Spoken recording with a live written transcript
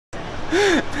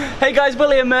Hey guys,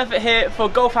 William Murphy here for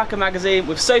Golfhacker magazine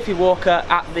with Sophie Walker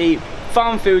at the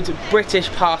Farm Foods British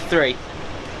Par 3.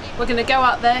 We're going to go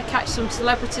out there, catch some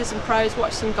celebrities and pros,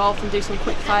 watch some golf and do some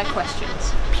quick fire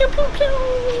questions. Pew pew pew!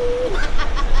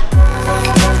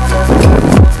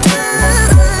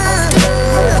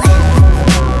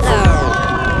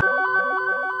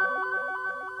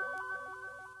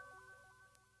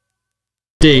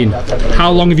 Dean, how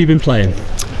long have you been playing?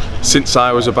 Since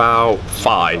I was about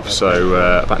 5,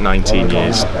 so about 19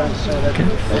 years. Okay.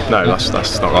 No,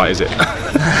 that's not right, is it?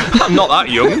 I'm not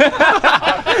that young.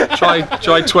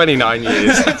 try 29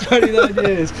 years. 29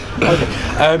 years.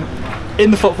 Okay.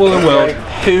 In the footballing world,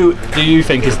 who do you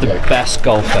think is the best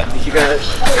golfer?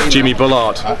 Jimmy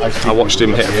Bullard. I watched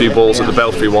him hit a few balls at the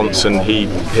Belfry once, and he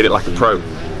hit it like a pro.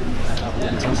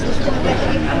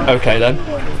 Okay then.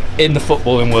 In the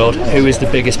footballing world, who is the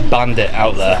biggest bandit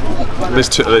out there?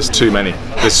 There's too many.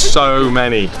 There's so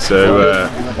many. So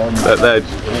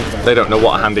they don't know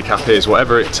what a handicap is.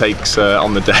 Whatever it takes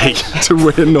on the day to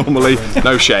win. Normally,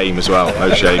 no shame as well.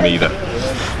 No shame either.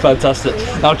 Fantastic.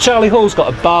 Now Charlie Hall's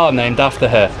got a bar named after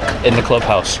her in the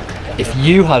clubhouse. If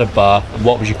you had a bar,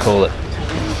 what would you call it?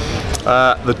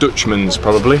 The Dutchman's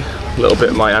probably. A little bit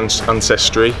of my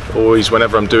ancestry. Always,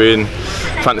 whenever I'm doing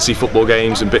fantasy football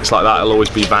games and bits like that, it'll always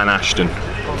be Van Ashton.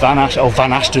 Van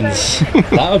Ashton's.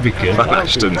 That would be good. Van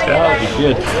Ashton's, yeah. That would be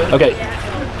good. Okay,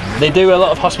 they do a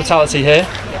lot of hospitality here.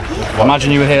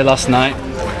 Imagine you were here last night.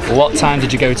 What time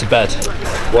did you go to bed?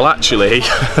 Well, actually,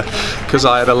 because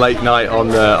I had a late night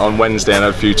on Wednesday and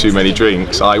had a few too many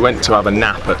drinks, I went to have a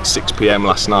nap at 6 PM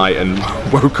last night and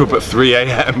woke up at 3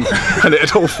 AM and it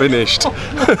had all finished.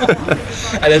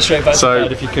 And then straight back to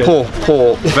bed if you could.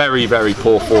 Poor, very, very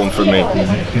poor form from me.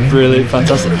 Brilliant,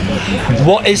 fantastic.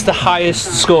 What is the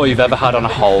highest score you've ever had on a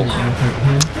hole?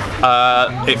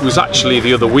 It was actually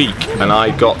the other week and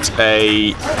I got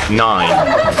a 9.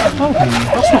 Oh,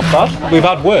 that's not bad. We've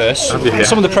had worse. Yeah.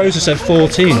 Some of the pros have said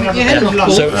 14. Yeah.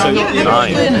 So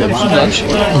 9.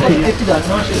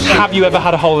 Have you ever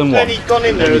had a hole in one?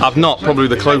 I've not. Probably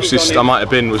the closest I might have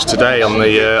been was today on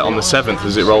the 7th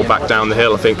as it rolled back down the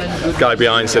hill. I think the guy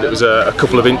behind said it was a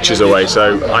couple of inches away,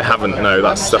 so I haven't. No,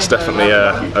 that's definitely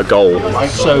a goal.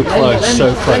 So close,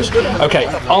 so close. Okay,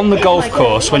 on the golf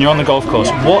course, when you're on the golf course,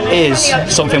 what is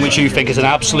something which you think is an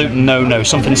absolute no-no,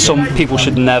 something some people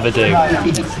should never do?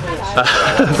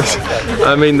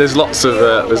 I mean, there's lots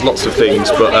of things,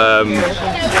 but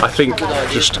I think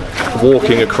just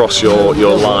walking across your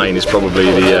line is probably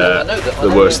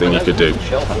the worst thing you could do.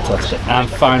 And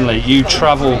finally, you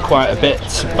travel quite a bit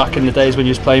back in the days when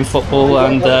you was playing football,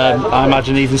 and I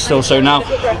imagine even still so now.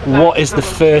 What is the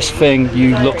first thing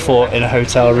you look for in a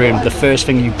hotel room? The first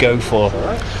thing you go for?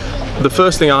 The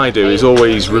first thing I do is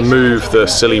always remove the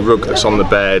silly rug that's on the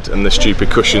bed and the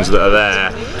stupid cushions that are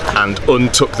there and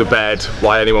untuck the bed,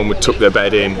 why anyone would tuck their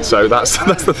bed in. So that's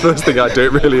the first thing I do.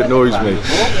 It really annoys me.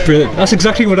 Brilliant. That's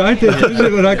exactly what I did.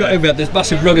 When I got in, we had this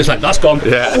massive rug, it's like, that's gone.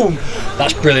 Yeah. Boom.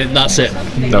 That's brilliant. That's it.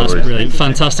 No That's worries. Brilliant.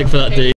 Fantastic for that, Dee.